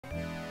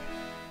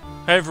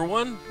Hi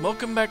everyone,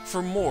 welcome back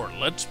for more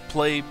Let's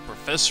Play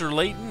Professor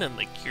Layton and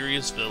the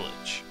Curious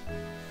Village.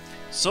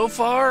 So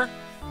far,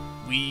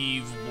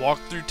 we've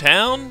walked through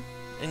town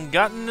and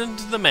gotten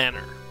into the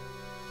manor.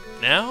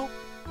 Now,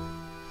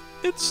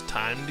 it's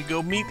time to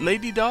go meet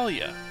Lady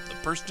Dahlia, the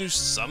person who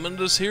summoned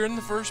us here in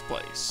the first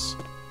place.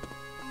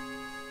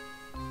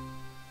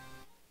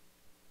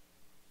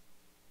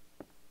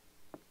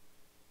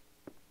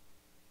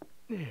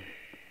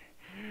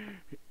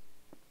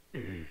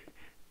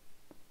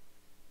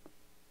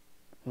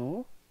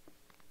 Oh?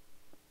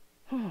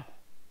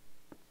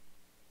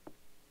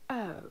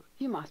 Oh,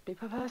 you must be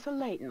Professor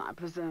Layton, I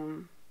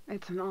presume.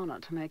 It's an honor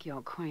to make your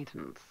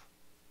acquaintance.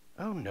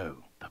 Oh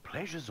no, the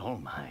pleasure's all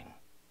mine.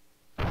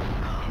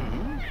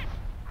 Oh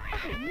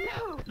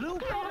no!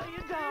 Luke!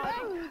 Dahlia,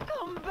 darling!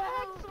 Come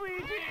back,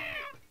 sweetie!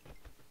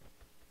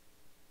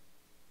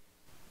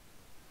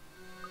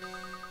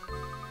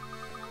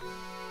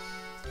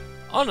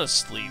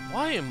 Honestly,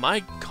 why am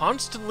I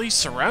constantly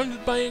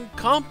surrounded by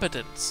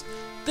incompetence?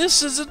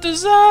 This is a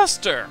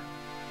disaster!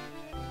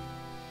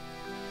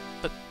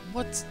 But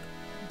what's...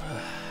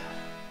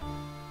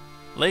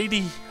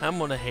 Lady, I'm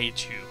gonna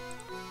hate you.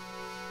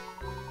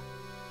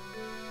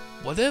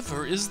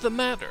 Whatever is the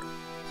matter?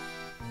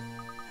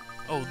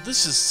 Oh,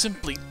 this is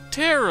simply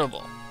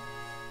terrible!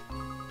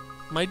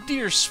 My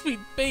dear sweet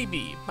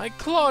baby, my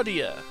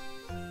Claudia!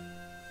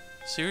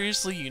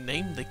 Seriously, you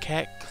named the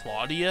cat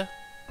Claudia?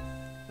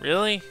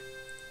 Really?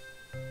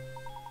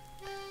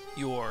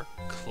 Your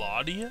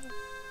Claudia?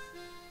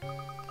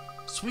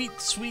 Sweet,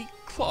 sweet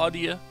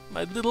Claudia,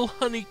 my little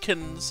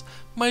honeykins,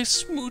 my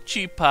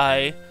smoochy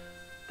pie,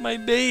 my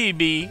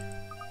baby.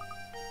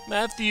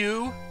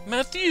 Matthew,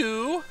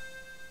 Matthew!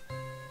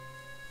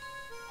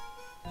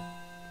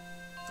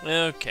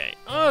 Okay,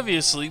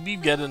 obviously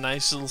we've got a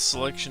nice little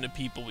selection of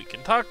people we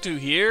can talk to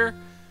here,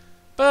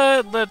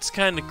 but let's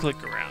kind of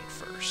click around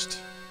first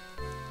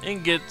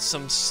and get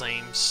some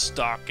same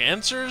stock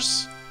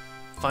answers.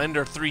 Find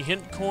our 3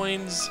 hint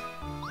coins.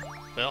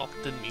 Well,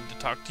 didn't mean to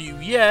talk to you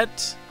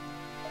yet.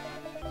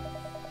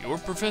 You're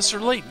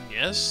Professor Layton,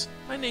 yes?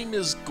 My name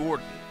is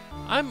Gordon.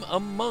 I'm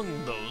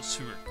among those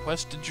who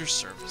requested your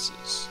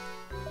services.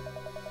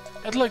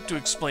 I'd like to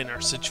explain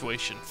our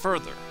situation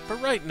further, but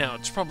right now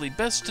it's probably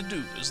best to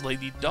do as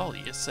Lady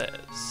Dahlia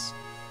says.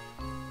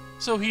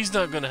 So he's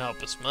not going to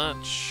help us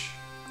much.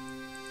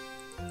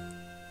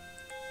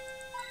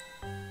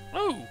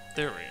 Oh,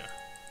 there we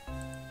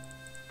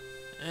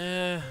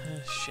are.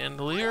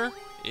 Chandelier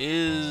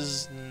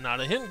is not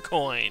a hint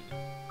coin.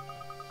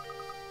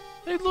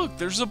 Hey look,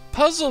 there's a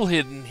puzzle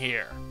hidden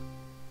here.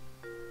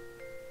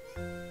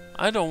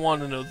 I don't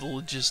want to know the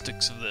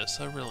logistics of this,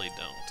 I really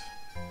don't.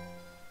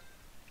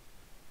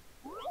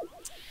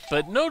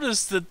 But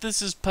notice that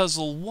this is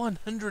puzzle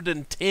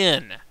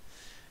 110.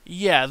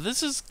 Yeah,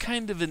 this is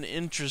kind of an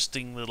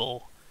interesting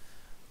little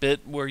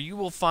bit where you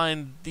will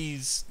find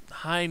these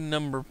high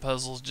number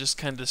puzzles just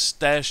kind of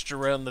stashed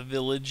around the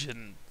village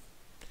in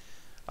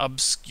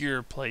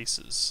obscure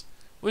places.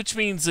 Which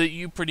means that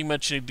you pretty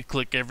much need to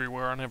click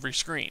everywhere on every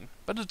screen.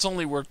 But it's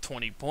only worth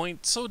 20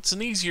 points, so it's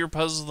an easier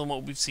puzzle than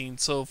what we've seen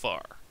so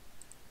far.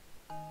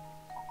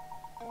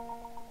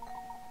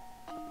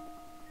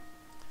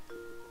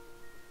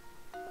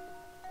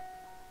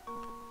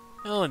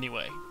 Well,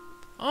 anyway,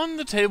 on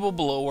the table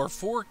below are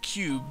 4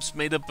 cubes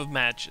made up of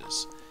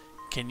matches.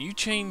 Can you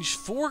change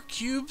 4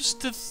 cubes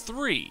to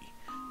 3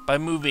 by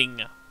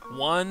moving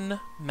 1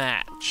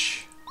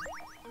 match?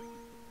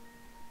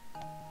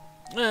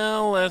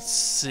 Well, let's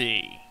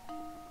see.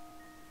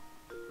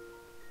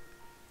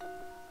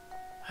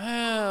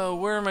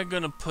 Where am I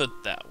going to put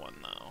that one,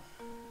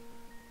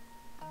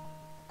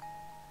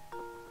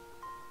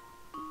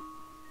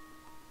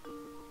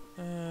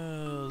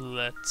 though?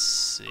 Let's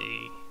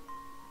see.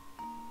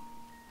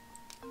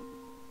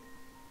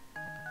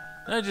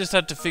 I just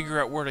have to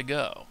figure out where to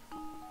go.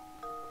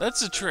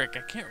 That's a trick.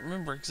 I can't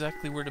remember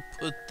exactly where to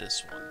put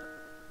this one.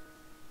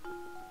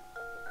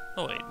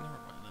 Oh wait, never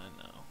mind, I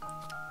know.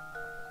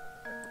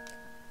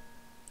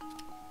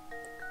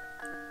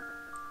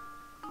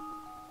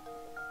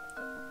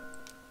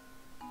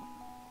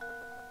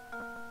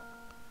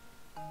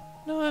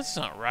 No, that's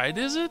not right,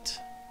 is it?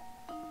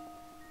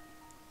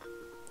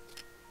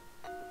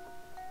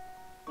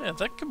 Yeah,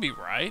 that could be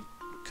right.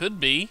 Could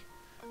be.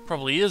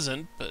 Probably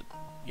isn't, but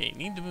yeah, you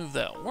need to move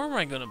that. Where am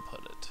I going to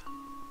put it?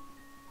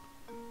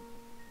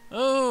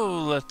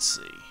 Oh, let's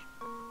see.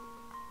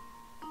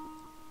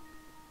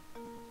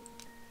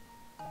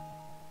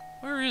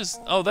 Where is...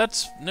 Oh,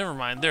 that's... Never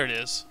mind. There it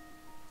is.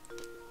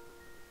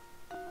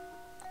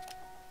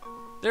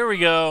 There we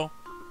go.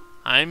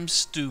 I'm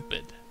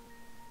stupid.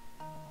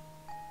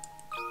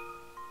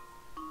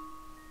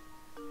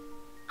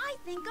 I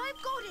think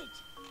I've got it.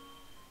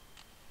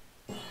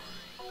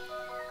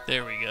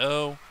 There we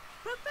go.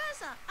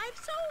 Professor, I've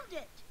solved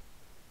it.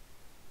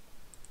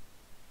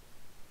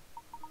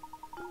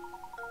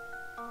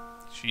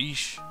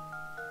 Sheesh.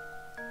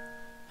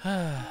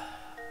 Yeah,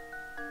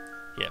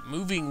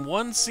 moving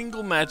one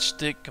single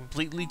matchstick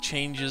completely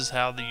changes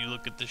how you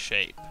look at the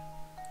shape.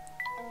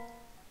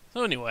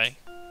 So anyway,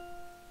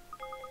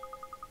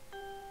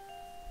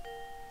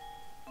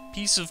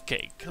 piece of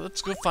cake.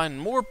 Let's go find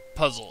more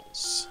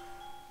puzzles.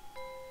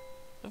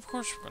 Of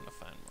course we're gonna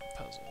find more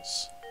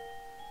puzzles.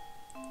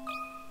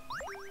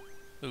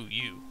 Ooh,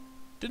 you.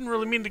 Didn't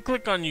really mean to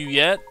click on you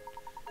yet.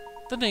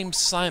 The name's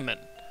Simon.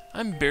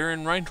 I'm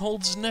Baron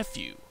Reinhold's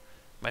nephew.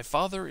 My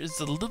father is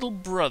the little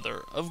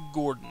brother of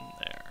Gordon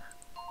there.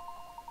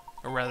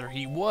 Or rather,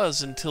 he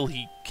was until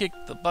he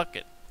kicked the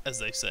bucket, as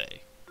they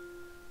say.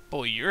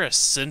 Boy, you're a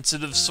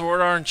sensitive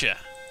sort, aren't you?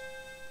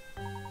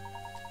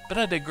 But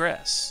I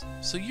digress.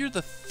 So you're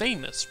the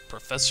famous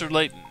Professor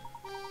Layton.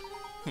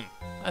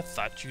 I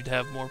thought you'd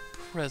have more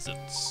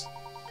presents.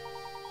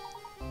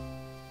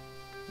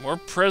 More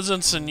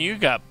presents than you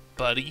got,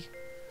 buddy.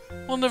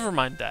 Well, never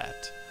mind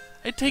that.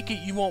 I take it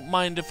you won't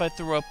mind if I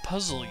throw a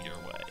puzzle your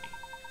way.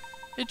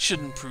 It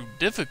shouldn't prove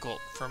difficult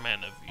for a man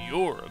of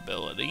your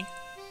ability.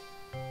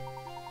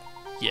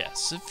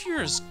 Yes, if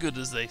you're as good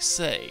as they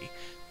say,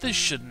 this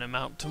shouldn't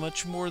amount to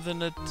much more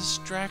than a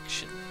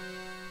distraction.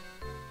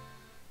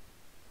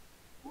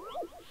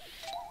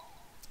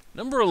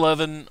 Number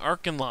 11,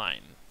 Arc and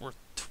Line, worth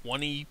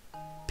 20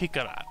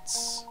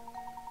 picarats.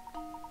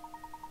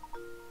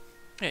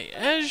 Okay,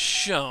 as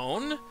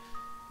shown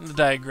in the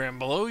diagram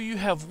below, you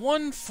have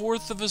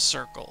 1/4 of a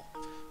circle.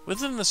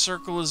 Within the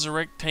circle is a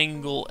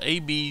rectangle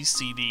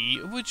ABCD,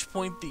 at which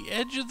point the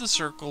edge of the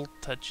circle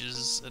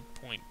touches at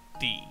point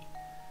D.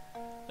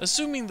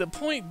 Assuming that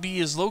point B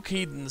is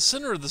located in the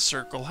center of the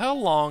circle, how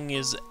long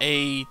is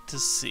A to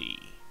C?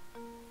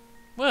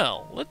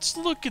 Well, let's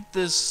look at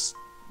this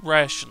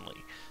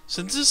rationally.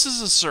 Since this is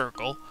a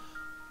circle,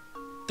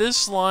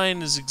 this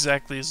line is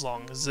exactly as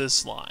long as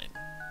this line.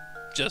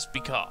 Just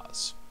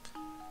because.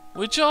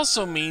 Which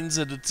also means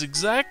that it's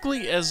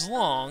exactly as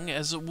long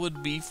as it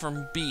would be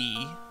from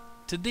B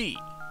to D.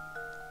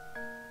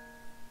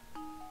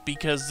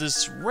 Because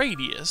this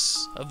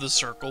radius of the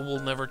circle will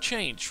never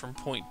change from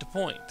point to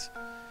point.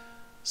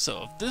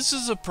 So if this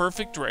is a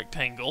perfect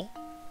rectangle,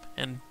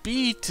 and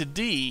B to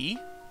D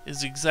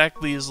is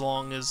exactly as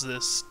long as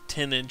this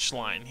 10-inch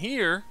line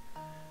here,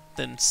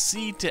 then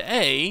C to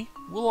A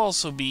will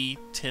also be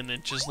 10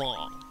 inches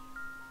long.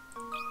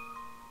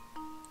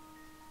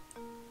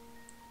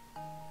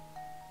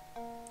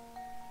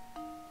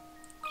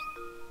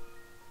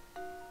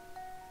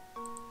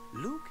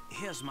 Luke,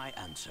 here's my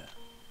answer.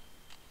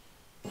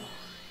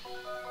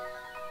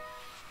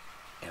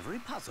 Every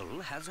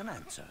puzzle has an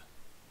answer.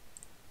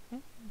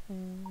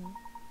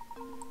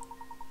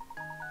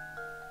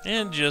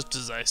 And just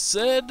as I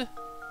said,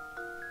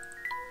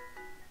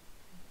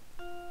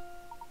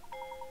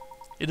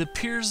 it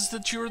appears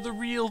that you're the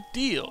real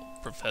deal,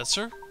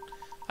 Professor.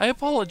 I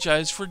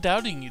apologize for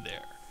doubting you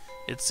there.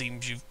 It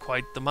seems you've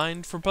quite the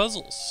mind for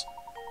puzzles.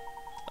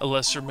 A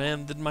lesser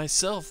man than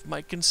myself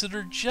might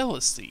consider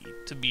jealousy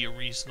to be a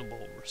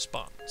reasonable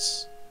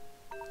response.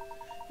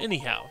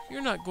 Anyhow,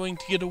 you're not going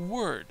to get a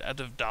word out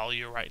of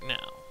Dahlia right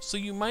now, so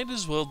you might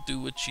as well do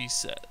what she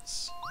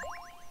says.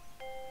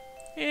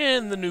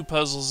 And the new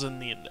puzzle's in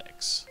the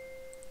index.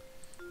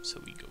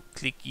 So we go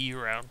clicky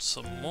around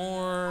some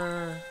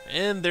more,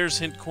 and there's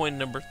hint coin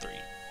number 3.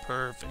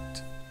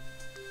 Perfect.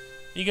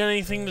 You got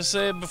anything to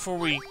say before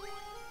we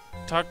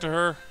talk to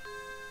her?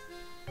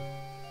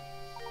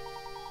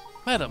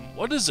 Madam,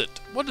 what is it?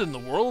 What in the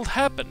world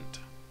happened?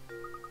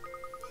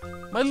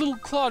 My little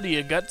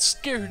Claudia got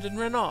scared and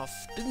ran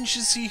off. Didn't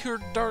you see her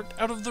dart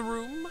out of the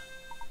room?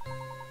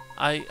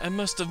 I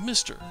must have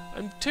missed her.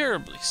 I'm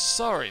terribly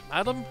sorry,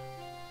 madam.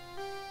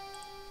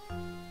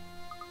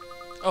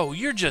 Oh,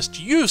 you're just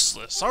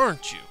useless,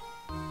 aren't you?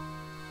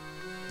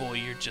 Boy,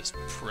 you're just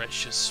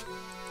precious.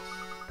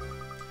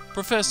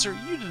 Professor,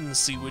 you didn't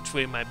see which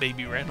way my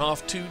baby ran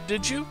off to,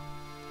 did you?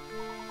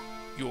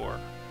 Your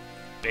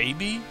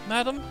baby,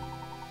 madam?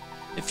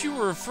 If you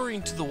were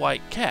referring to the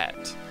white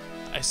cat,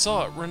 I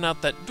saw it run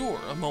out that door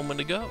a moment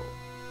ago.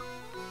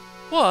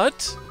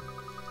 What?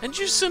 And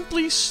you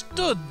simply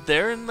stood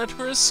there and let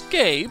her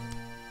escape?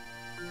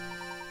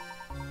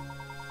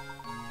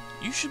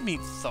 You should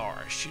meet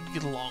Tharish. You'd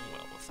get along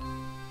well with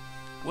him.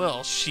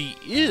 Well, she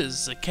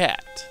is a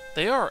cat.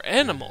 They are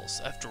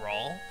animals, after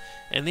all,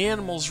 and the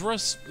animals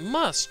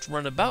must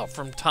run about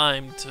from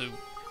time to...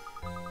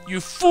 You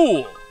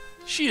fool!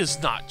 She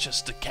is not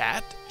just a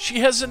cat. She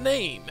has a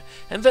name,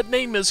 and that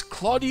name is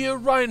Claudia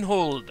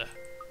Reinhold.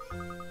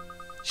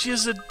 She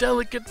is a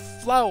delicate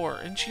flower,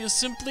 and she is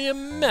simply a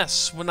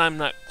mess when I'm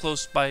not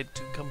close by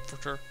to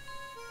comfort her.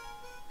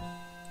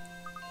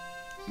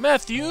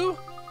 Matthew,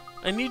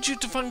 I need you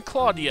to find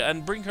Claudia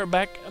and bring her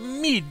back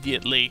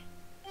immediately.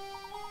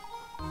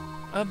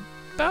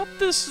 About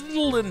this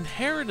little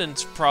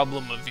inheritance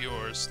problem of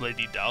yours,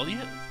 Lady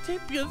Dahlia.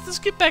 Let's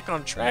get back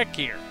on track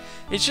here.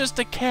 It's just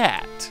a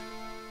cat.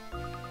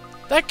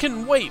 That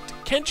can wait.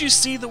 Can't you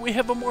see that we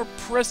have a more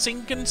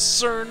pressing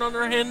concern on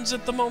our hands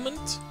at the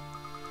moment?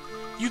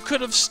 You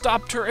could have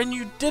stopped her and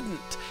you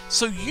didn't,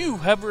 so you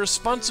have a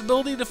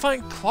responsibility to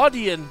find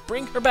Claudia and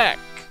bring her back.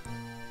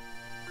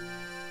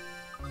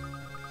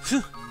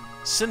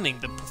 Sending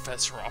the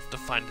professor off to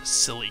find a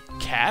silly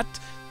cat?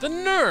 The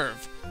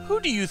nerve! Who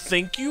do you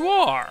think you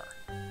are?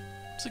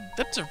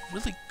 That's a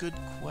really good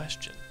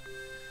question.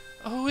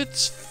 Oh,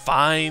 it's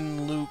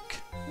fine, Luke.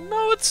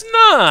 No, it's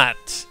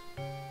not!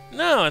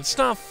 No, it's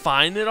not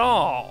fine at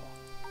all.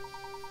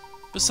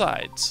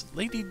 Besides,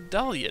 Lady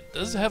Dahlia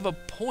does have a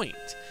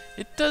point.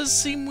 It does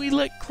seem we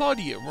let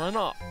Claudia run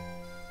off.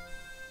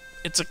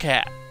 It's a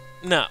cat.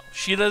 No,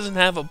 she doesn't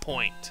have a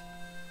point.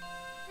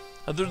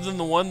 Other than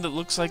the one that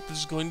looks like this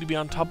is going to be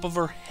on top of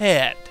her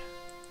head.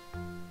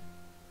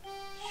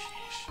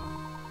 Sheesh.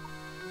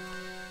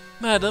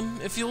 Madam,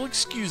 if you'll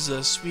excuse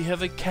us, we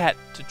have a cat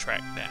to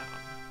track down.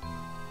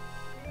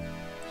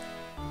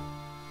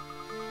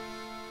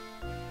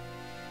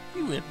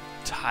 You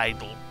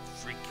entitled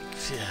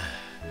freaking...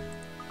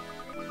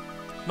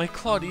 My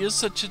Claudia is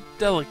such a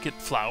delicate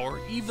flower,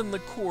 even the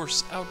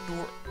coarse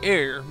outdoor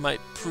air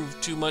might prove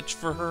too much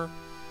for her.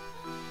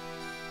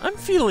 I'm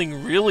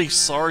feeling really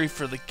sorry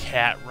for the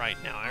cat right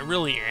now, I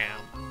really am.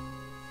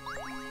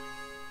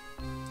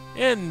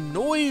 And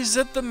noise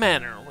at the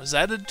manor was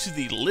added to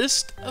the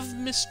list of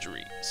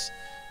mysteries.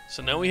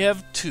 So now we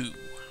have 2.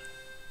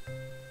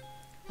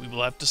 We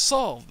will have to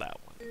solve that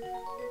one.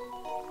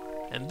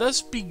 And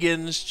thus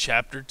begins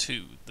Chapter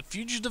 2, The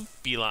Fugitive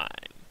Feline.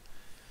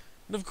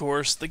 And of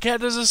course, the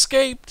cat has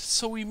escaped,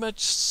 so we must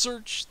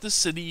search the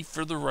city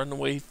for the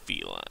runaway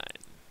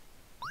feline.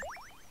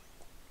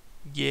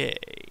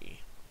 Yay.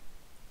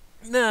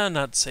 Nah,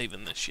 not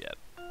saving this yet.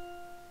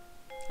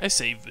 I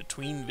save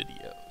between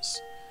videos.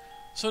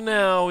 So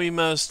now we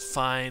must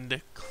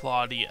find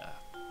Claudia.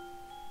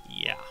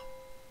 Yeah.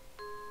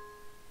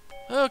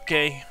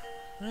 Okay,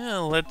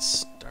 well, let's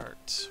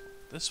start.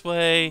 This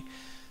way.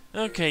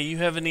 Okay, you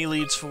have any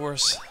leads for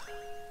us?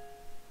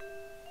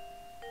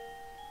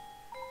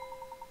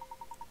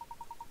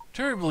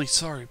 Terribly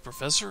sorry,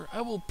 Professor.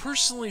 I will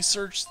personally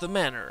search the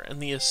manor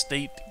and the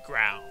estate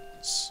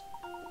grounds.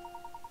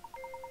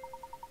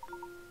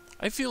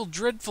 I feel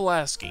dreadful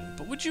asking,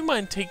 but would you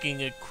mind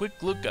taking a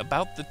quick look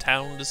about the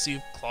town to see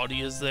if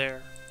Claudia's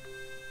there?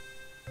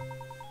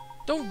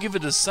 Don't give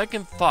it a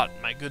second thought,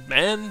 my good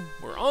man.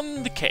 We're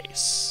on the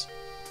case.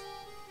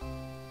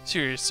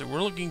 Seriously,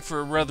 we're looking for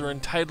a rather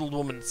entitled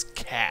woman's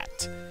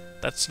cat.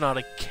 That's not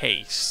a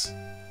case.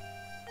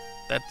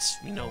 That's,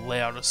 you know,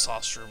 lay out a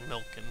saucer of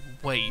milk and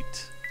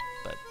wait.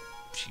 But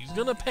she's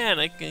gonna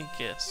panic and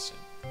kiss.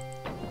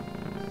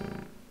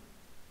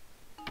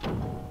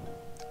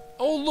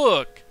 Oh,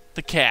 look!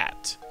 The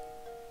cat.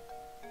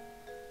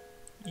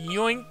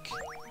 Yoink.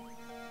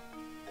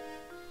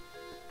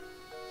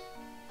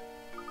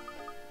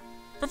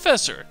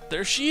 Professor,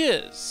 there she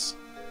is.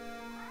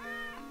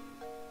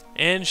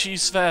 And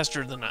she's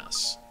faster than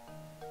us.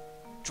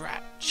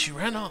 Drat, she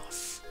ran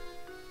off.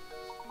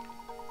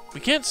 We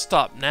can't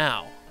stop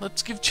now.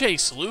 Let's give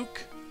chase,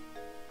 Luke.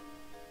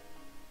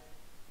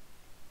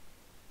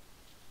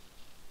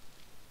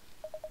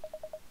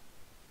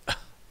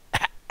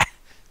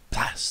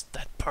 Blast,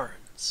 that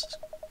burns.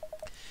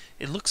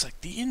 It looks like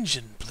the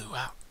engine blew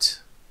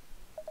out.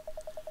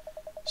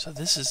 So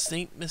this is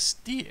St.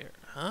 Mystere,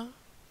 huh?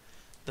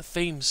 The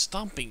famed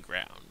stomping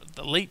ground of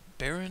the late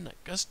Baron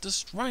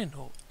Augustus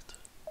Reinhold.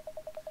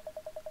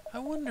 I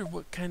wonder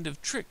what kind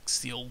of tricks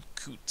the old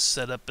coot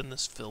set up in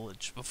this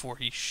village before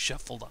he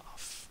shuffled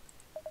off.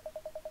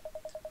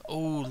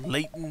 Oh,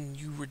 Layton,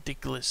 you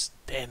ridiculous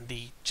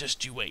dandy,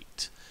 just you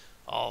wait.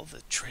 All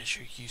the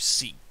treasure you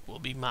seek will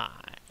be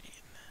mine.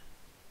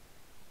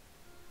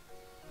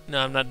 No,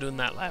 I'm not doing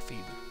that laugh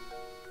either.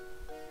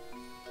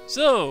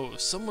 So,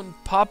 someone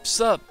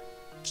pops up,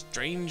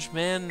 strange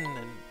man,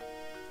 and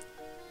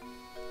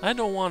I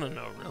don't want to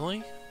know,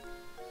 really.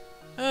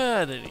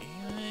 Did he?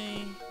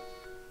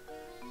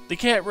 The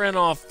cat ran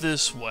off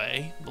this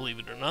way, believe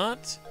it or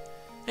not.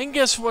 And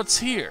guess what's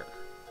here?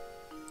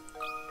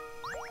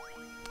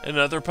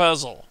 Another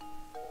puzzle.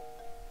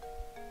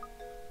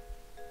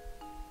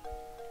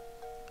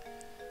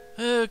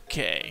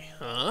 Okay,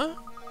 huh?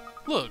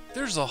 Look,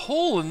 there's a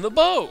hole in the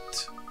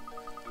boat.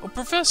 Oh,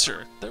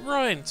 Professor, that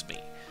reminds me.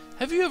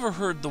 Have you ever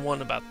heard the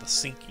one about the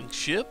sinking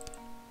ship?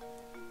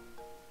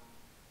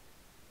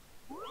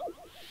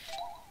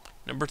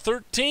 Number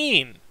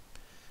 13.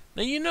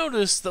 Now you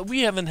notice that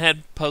we haven't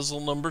had puzzle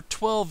number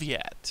 12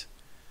 yet.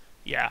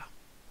 Yeah,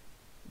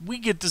 we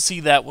get to see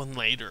that one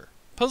later.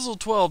 Puzzle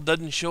 12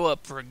 doesn't show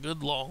up for a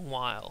good long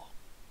while.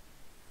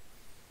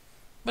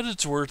 But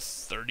it's worth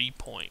 30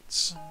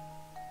 points.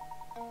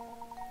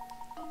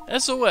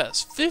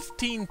 SOS,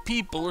 15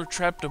 people are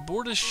trapped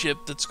aboard a ship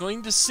that's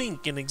going to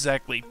sink in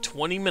exactly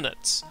 20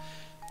 minutes.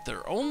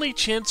 Their only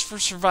chance for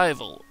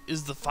survival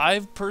is the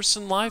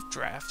 5-person life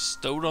raft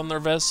stowed on their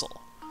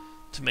vessel.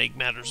 To make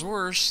matters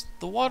worse,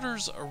 the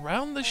waters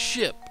around the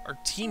ship are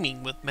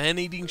teeming with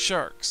man-eating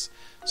sharks,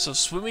 so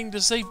swimming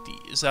to safety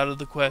is out of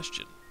the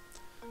question.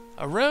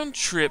 A round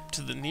trip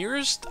to the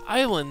nearest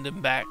island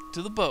and back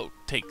to the boat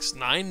takes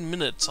 9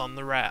 minutes on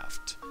the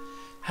raft.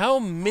 How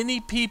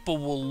many people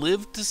will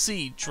live to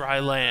see dry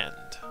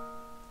land?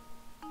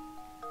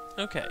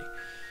 Okay,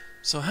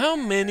 So how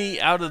many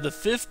out of the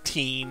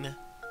 15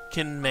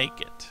 can make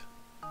it?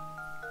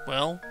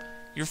 Well,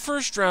 your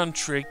first round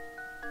trip,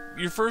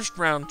 you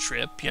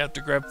have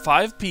to grab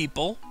 5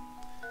 people.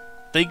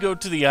 They go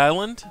to the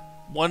island,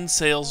 1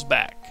 sails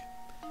back.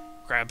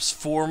 Grabs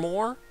 4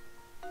 more,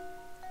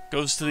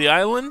 goes to the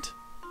island,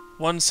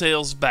 1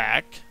 sails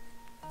back.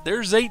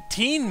 There's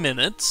 18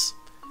 minutes,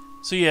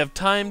 so you have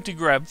time to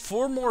grab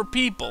 4 more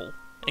people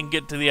and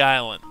get to the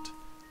island.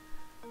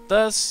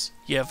 Thus,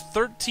 you have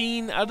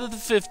 13 out of the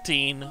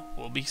 15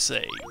 will be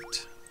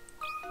saved.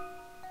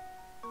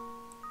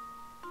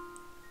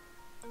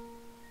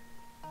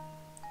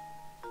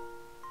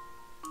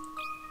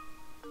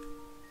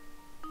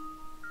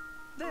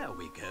 There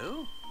we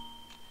go.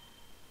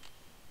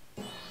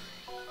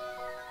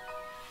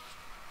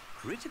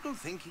 Critical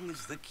thinking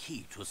is the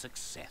key to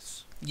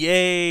success.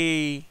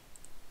 Yay!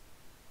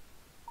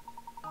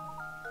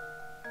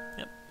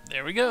 Yep,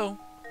 there we go.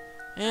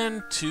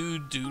 And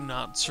 2 do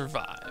not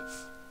survive.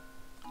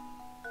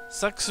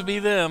 Sucks to be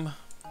them.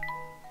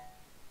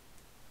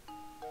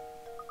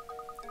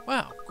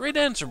 Wow, great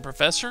answer,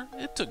 Professor.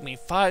 It took me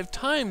 5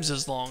 times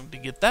as long to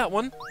get that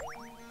one.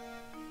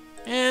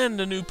 And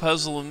a new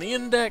puzzle in the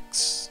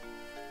index.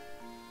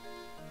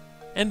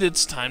 And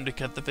it's time to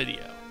cut the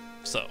video.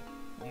 So,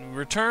 when we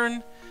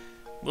return,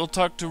 we'll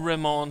talk to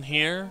Ramon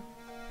here,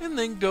 and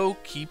then go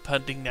keep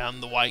hunting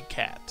down the white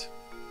cat.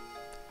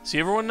 See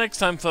everyone next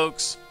time,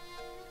 folks.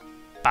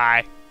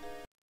 Bye.